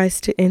 George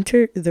tries to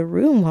enter the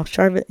room while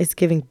Charlotte is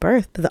giving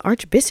birth, but the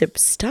Archbishop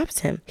stops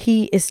him.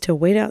 He is to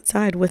wait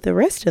outside with the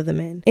rest of the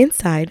men.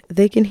 Inside,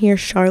 they can hear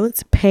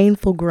Charlotte's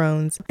painful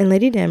groans, and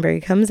Lady Danbury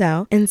comes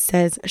out and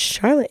says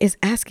Charlotte is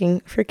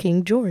asking for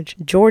King George.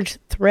 George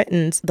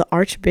threatens the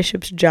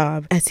Archbishop's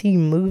job as he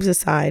moves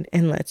aside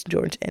and lets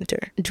George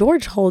enter.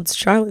 George holds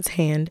Charlotte's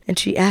hand and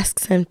she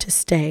asks him to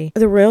stay.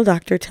 The royal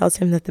doctor tells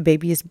him that the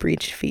baby is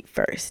breech feet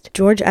first.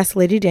 George asks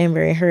Lady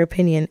Danbury her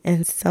opinion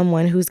as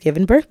someone who's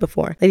given birth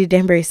before. Lady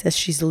Danbury says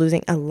she's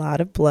losing a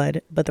lot of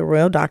blood, but the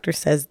royal doctor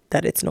says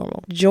that it's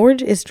normal.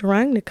 George is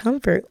trying to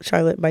comfort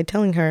Charlotte by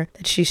telling her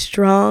that she's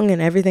strong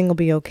and everything will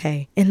be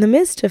okay. In the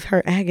midst of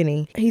her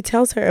agony, he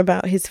tells her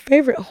about his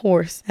favorite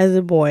horse as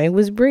a boy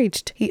was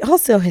breeched. He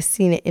also has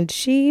seen it in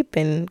sheep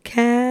and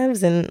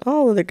calves and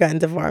all other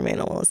kinds of farm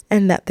animals,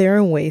 and that there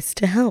are ways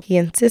to help. He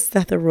insists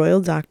that the royal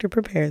doctor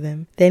prepare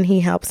them. Then he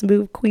helps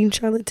move Queen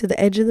Charlotte to the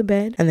edge of the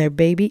bed, and their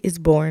baby is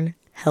born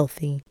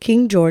healthy.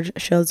 King George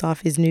shows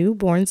off his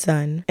newborn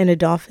son, and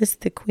Adolphus,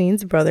 the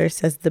Queen's brother,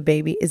 says the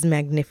baby is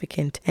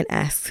magnificent and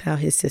asks how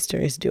his sister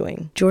is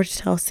doing. George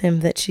tells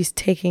him that she's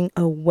taking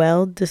a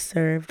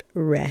well-deserved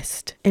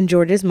rest, and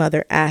George's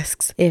mother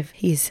asks if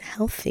he's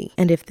healthy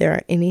and if there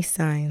are any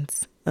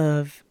signs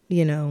of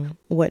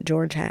what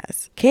George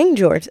has. King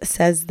George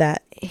says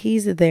that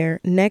he's their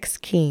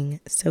next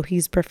king, so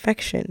he's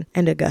perfection,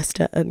 and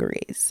Augusta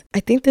agrees. I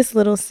think this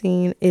little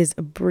scene is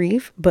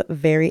brief but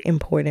very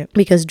important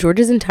because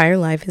George's entire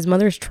life, his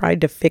mother has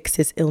tried to fix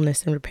his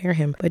illness and repair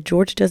him, but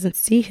George doesn't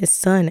see his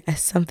son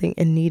as something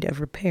in need of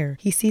repair.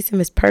 He sees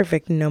him as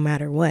perfect no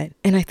matter what.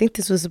 And I think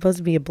this was supposed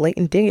to be a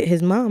blatant dig at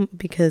his mom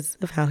because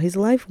of how his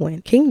life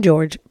went. King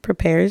George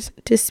prepares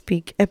to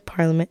speak at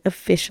Parliament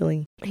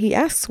officially. He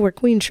asks where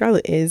Queen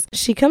Charlotte is.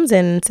 She comes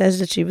in and says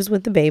that she was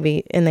with the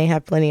baby and they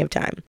have plenty of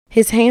time.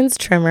 His hands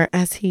tremor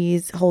as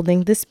he's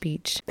holding the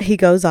speech. He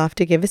goes off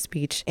to give a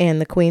speech, and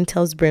the Queen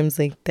tells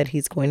Brimsley that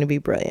he's going to be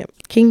brilliant.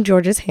 King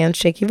George's hands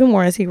shake even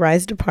more as he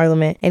rides to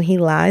Parliament, and he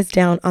lies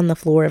down on the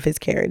floor of his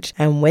carriage.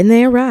 And when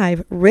they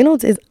arrive,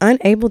 Reynolds is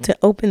unable to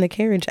open the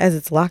carriage as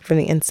it's locked from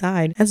the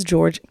inside, as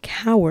George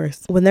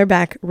cowers. When they're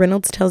back,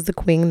 Reynolds tells the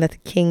Queen that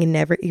the King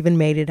never even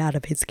made it out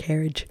of his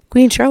carriage.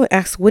 Queen Charlotte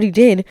asks what he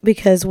did,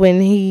 because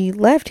when he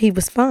left, he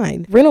was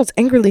fine. Reynolds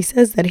angrily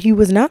says that he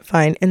was not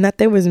fine, and that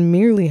there was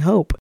merely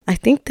hope. I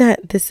think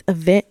that this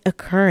event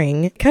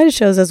occurring kind of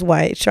shows us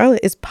why Charlotte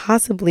is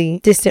possibly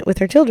distant with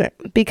her children,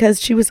 because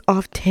she was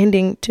off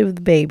tending to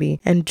the baby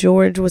and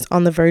George was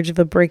on the verge of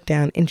a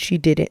breakdown and she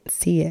didn't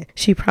see it.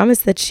 She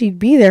promised that she'd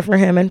be there for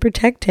him and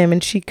protect him,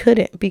 and she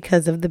couldn't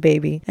because of the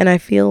baby. And I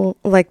feel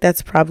like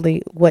that's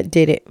probably what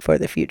did it for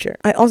the future.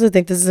 I also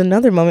think this is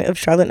another moment of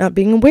Charlotte not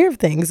being aware of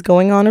things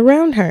going on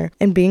around her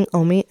and being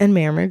only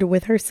enamored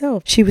with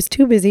herself. She was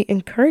too busy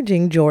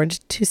encouraging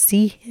George to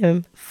see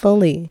him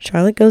fully.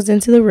 Charlotte goes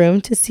into the room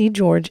to see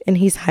George and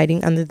he's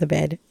hiding under the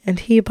bed,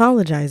 and he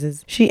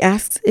apologizes. She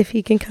asks if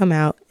he can come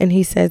out and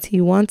he says he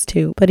wants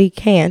to, but he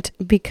can't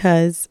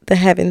because the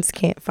heavens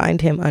can't find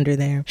him under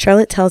there.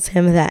 Charlotte tells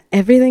him that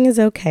everything is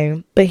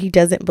okay, but he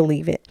doesn't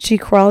believe it. She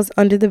crawls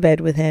under the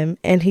bed with him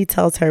and he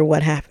tells her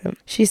what happened.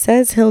 She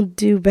says he'll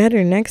do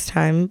better next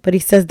time, but he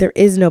says there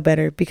is no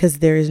better because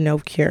there is no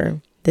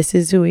cure. This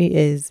is who he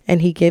is,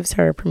 and he gives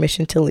her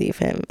permission to leave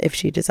him if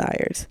she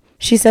desires.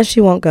 She says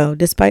she won't go,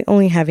 despite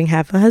only having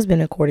half a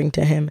husband, according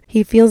to him.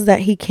 He feels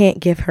that he can't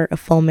give her a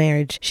full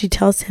marriage. She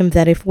tells him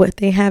that if what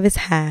they have is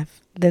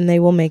half, then they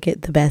will make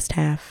it the best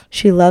half.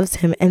 She loves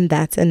him, and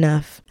that's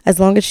enough. As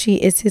long as she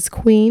is his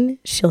queen,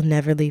 she'll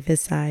never leave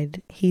his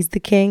side. He's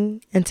the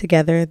king, and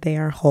together they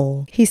are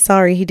whole. He's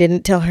sorry he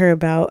didn't tell her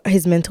about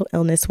his mental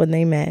illness when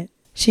they met.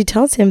 She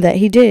tells him that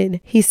he did.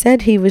 He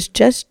said he was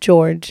just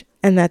George,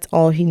 and that's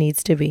all he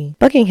needs to be.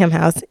 Buckingham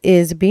House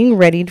is being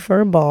readied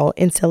for a ball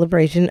in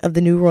celebration of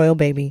the new royal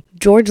baby.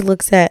 George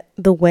looks at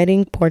the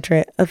wedding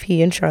portrait of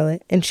he and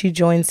Charlotte, and she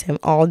joins him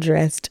all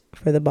dressed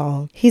for the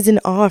ball. He's in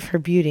awe of her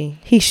beauty.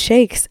 He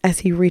shakes as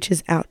he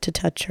reaches out to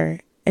touch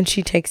her, and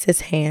she takes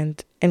his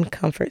hand and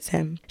comforts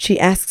him. She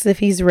asks if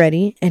he's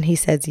ready, and he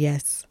says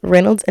yes.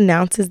 Reynolds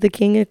announces the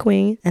king and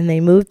queen, and they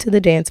move to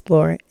the dance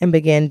floor and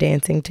begin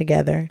dancing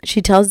together.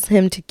 She tells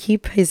him to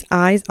keep his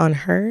eyes on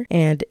her,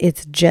 and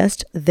it's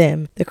just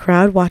them. The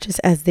crowd watches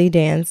as they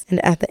dance,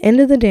 and at the end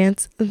of the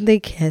dance,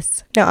 they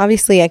kiss. Now,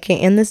 obviously, I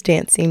can't end this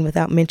dance scene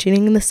without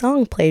mentioning the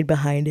song played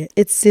behind it.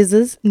 It's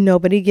SZA's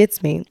Nobody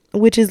Gets Me,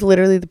 which is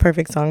literally the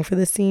perfect song for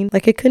this scene.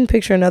 Like, I couldn't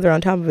picture another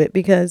on top of it,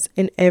 because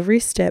in every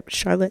step,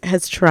 Charlotte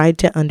has tried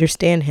to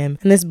understand him,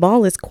 and this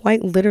ball is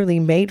quite literally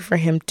made for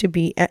him to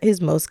be at his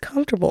most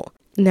comfortable.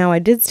 Now, I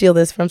did steal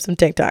this from some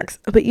TikToks,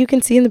 but you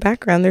can see in the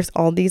background there's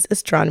all these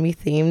astronomy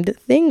themed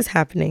things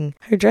happening.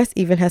 Her dress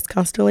even has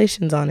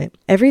constellations on it.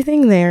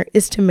 Everything there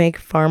is to make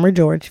Farmer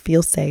George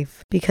feel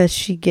safe because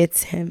she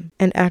gets him.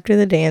 And after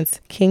the dance,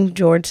 King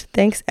George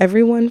thanks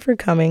everyone for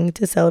coming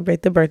to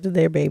celebrate the birth of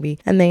their baby,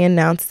 and they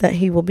announce that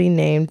he will be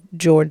named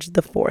George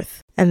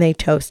IV, and they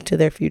toast to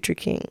their future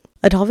king.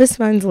 Adolphus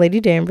finds Lady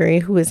Danbury,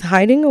 who is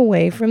hiding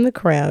away from the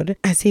crowd,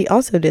 as he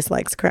also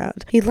dislikes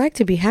crowd. He'd like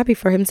to be happy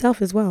for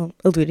himself as well,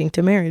 alluding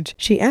to marriage.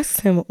 She asks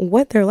him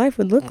what their life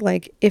would look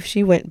like if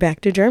she went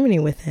back to Germany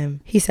with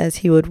him. He says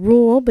he would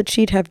rule, but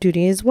she'd have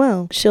duty as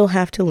well. She'll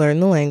have to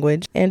learn the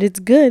language, and it's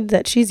good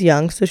that she's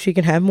young so she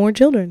can have more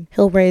children.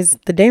 He'll raise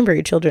the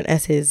Danbury children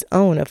as his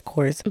own, of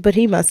course, but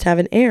he must have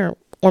an heir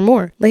or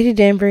more. Lady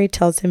Danbury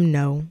tells him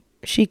no.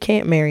 She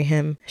can't marry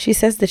him. She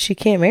says that she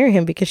can't marry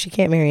him because she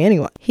can't marry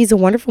anyone. He's a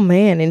wonderful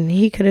man and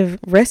he could have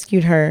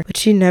rescued her, but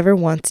she never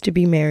wants to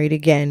be married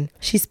again.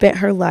 She spent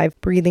her life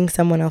breathing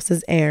someone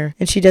else's air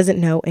and she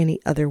doesn't know any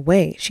other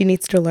way. She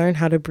needs to learn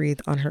how to breathe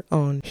on her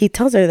own. He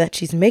tells her that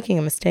she's making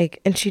a mistake,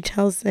 and she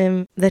tells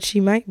him that she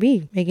might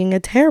be making a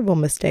terrible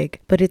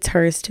mistake, but it's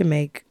hers to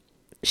make.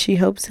 She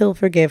hopes he'll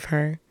forgive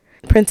her.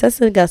 Princess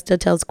Augusta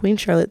tells Queen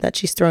Charlotte that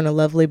she's thrown a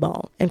lovely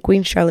ball, and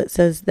Queen Charlotte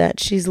says that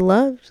she's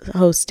loved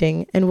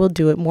hosting and will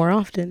do it more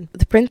often.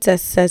 The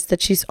princess says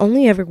that she's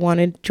only ever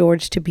wanted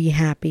George to be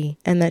happy,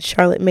 and that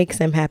Charlotte makes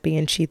him happy,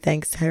 and she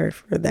thanks her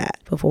for that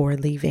before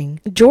leaving.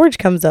 George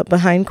comes up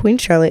behind Queen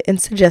Charlotte and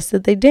suggests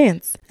that they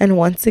dance, and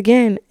once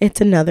again,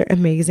 it's another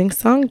amazing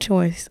song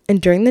choice.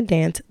 And during the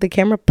dance, the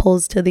camera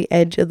pulls to the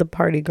edge of the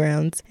party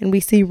grounds, and we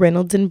see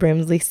Reynolds and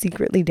Brimsley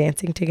secretly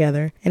dancing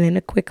together, and in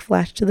a quick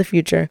flash to the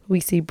future,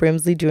 we see Brimsley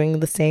doing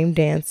the same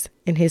dance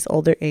in his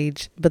older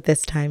age, but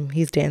this time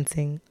he's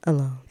dancing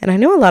alone. And I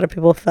know a lot of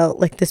people felt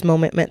like this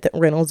moment meant that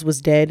Reynolds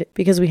was dead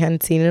because we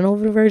hadn't seen an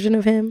older version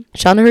of him.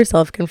 Shauna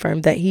herself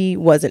confirmed that he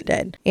wasn't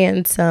dead,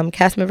 and some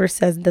cast members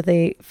said that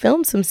they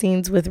filmed some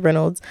scenes with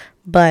Reynolds,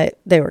 but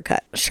they were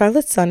cut.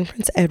 Charlotte's son,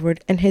 Prince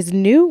Edward, and his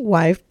new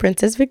wife,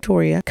 Princess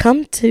Victoria,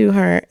 come to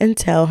her and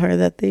tell her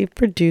that they've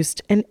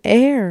produced an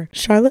heir.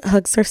 Charlotte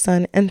hugs her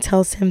son and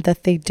tells him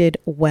that they did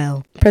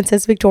well.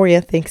 Princess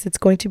Victoria thinks it's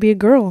going to be a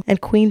girl, and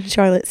Queen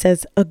Charlotte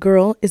says a girl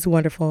is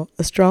wonderful.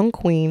 A strong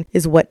queen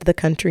is what the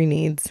country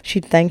needs. She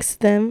thanks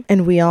them,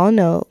 and we all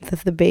know that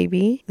the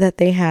baby that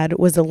they had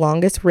was the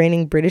longest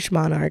reigning British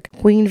monarch,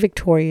 Queen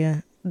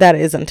Victoria. That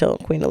is until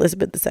Queen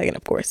Elizabeth II,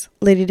 of course.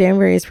 Lady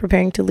Danbury is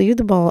preparing to leave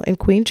the ball, and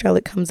Queen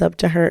Charlotte comes up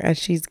to her as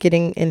she's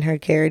getting in her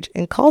carriage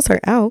and calls her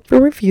out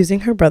for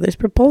refusing her brother's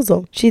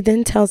proposal. She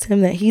then tells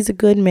him that he's a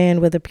good man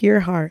with a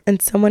pure heart,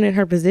 and someone in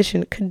her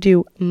position could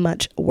do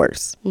much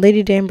worse.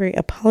 Lady Danbury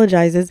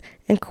apologizes,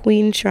 and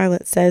Queen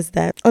Charlotte says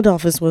that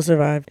Adolphus will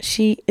survive.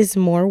 She is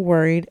more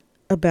worried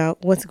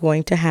about what's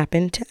going to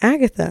happen to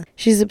Agatha.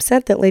 She's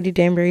upset that Lady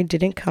Danbury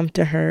didn't come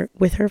to her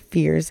with her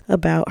fears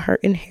about her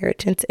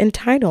inheritance and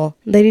title.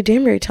 Lady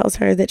Danbury tells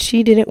her that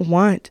she didn't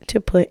want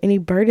to put any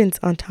burdens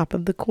on top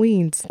of the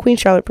queens. Queen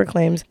Charlotte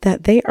proclaims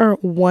that they are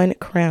one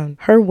crown.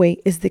 Her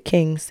weight is the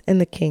king's and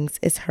the king's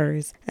is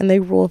hers, and they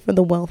rule for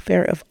the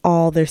welfare of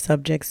all their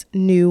subjects,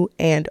 new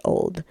and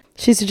old.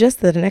 She suggests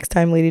that the next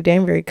time Lady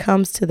Danbury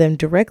comes to them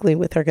directly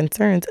with her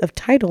concerns of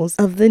titles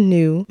of the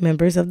new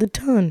members of the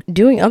ton.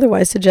 Doing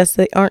otherwise suggests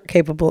they aren't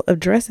capable of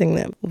dressing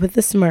them. With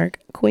a smirk,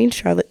 Queen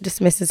Charlotte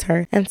dismisses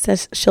her and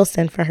says she'll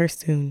send for her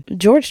soon.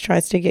 George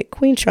tries to get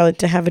Queen Charlotte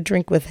to have a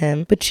drink with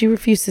him, but she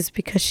refuses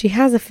because she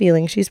has a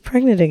feeling she's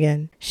pregnant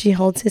again. She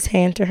holds his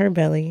hand to her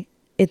belly.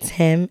 It's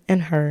him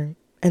and her.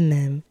 And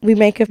them. We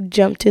make a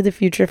jump to the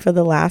future for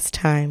the last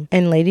time,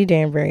 and Lady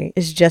Danbury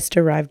is just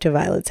arrived to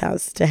Violet's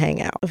house to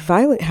hang out.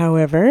 Violet,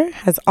 however,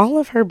 has all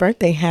of her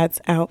birthday hats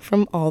out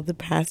from all the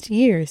past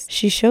years.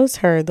 She shows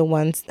her the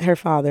ones her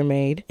father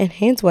made and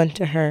hands one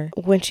to her.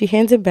 When she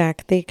hands it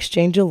back, they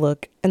exchange a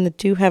look, and the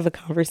two have a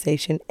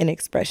conversation in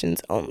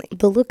expressions only.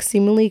 The look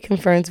seemingly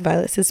confirms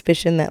Violet's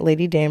suspicion that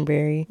Lady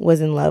Danbury was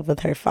in love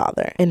with her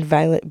father, and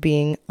Violet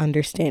being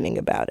understanding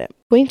about it.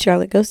 Queen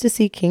Charlotte goes to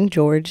see King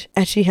George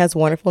as she has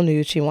wonderful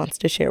news she wants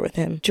to share with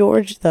him.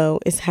 George, though,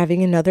 is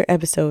having another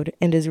episode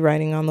and is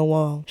writing on the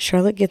wall.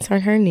 Charlotte gets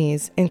on her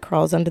knees and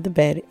crawls under the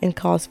bed and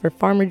calls for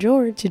Farmer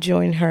George to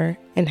join her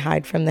and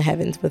hide from the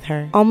heavens with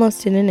her.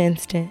 Almost in an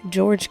instant,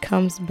 George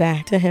comes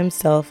back to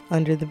himself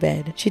under the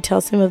bed. She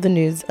tells him of the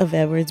news of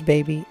Edward's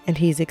baby, and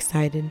he's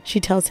excited. She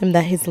tells him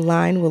that his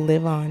line will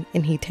live on,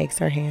 and he takes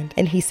her hand,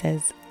 and he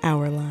says,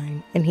 "Our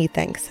line," and he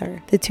thanks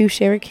her. The two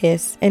share a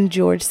kiss, and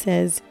George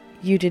says,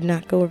 "You did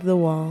not go over the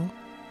wall,"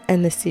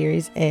 and the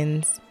series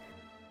ends.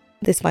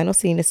 This final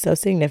scene is so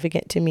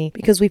significant to me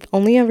because we've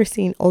only ever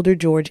seen older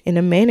George in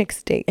a manic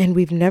state, and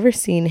we've never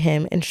seen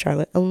him and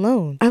Charlotte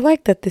alone. I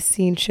like that this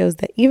scene shows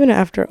that even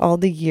after all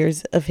the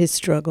years of his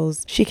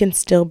struggles, she can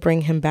still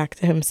bring him back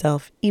to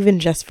himself, even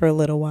just for a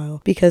little while,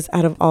 because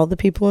out of all the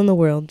people in the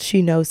world,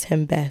 she knows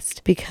him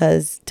best,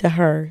 because to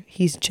her,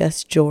 he's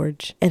just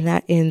George. And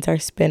that ends our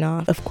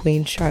spin-off of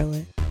Queen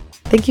Charlotte.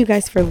 Thank you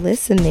guys for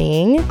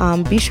listening.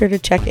 Be sure to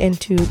check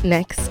into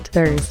next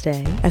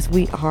Thursday as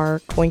we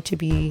are going to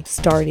be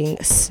starting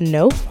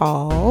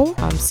Snowfall.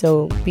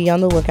 So be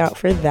on the lookout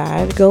for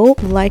that. Go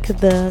like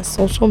the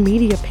social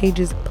media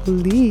pages,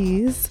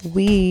 please.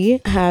 We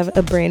have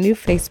a brand new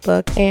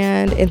Facebook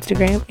and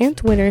Instagram and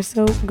Twitter,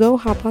 so go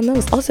hop on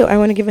those. Also, I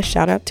want to give a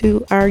shout out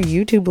to our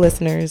YouTube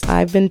listeners.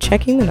 I've been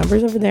checking the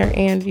numbers over there,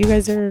 and you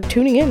guys are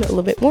tuning in a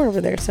little bit more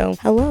over there. So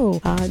hello,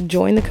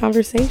 join the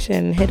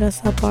conversation. Hit us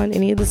up on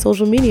any of the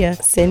social media.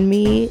 Send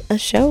me a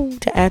show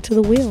to add to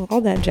the wheel,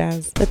 all that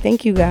jazz. But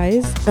thank you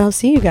guys. I'll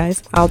see you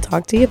guys. I'll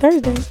talk to you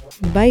Thursday.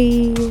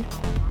 Bye.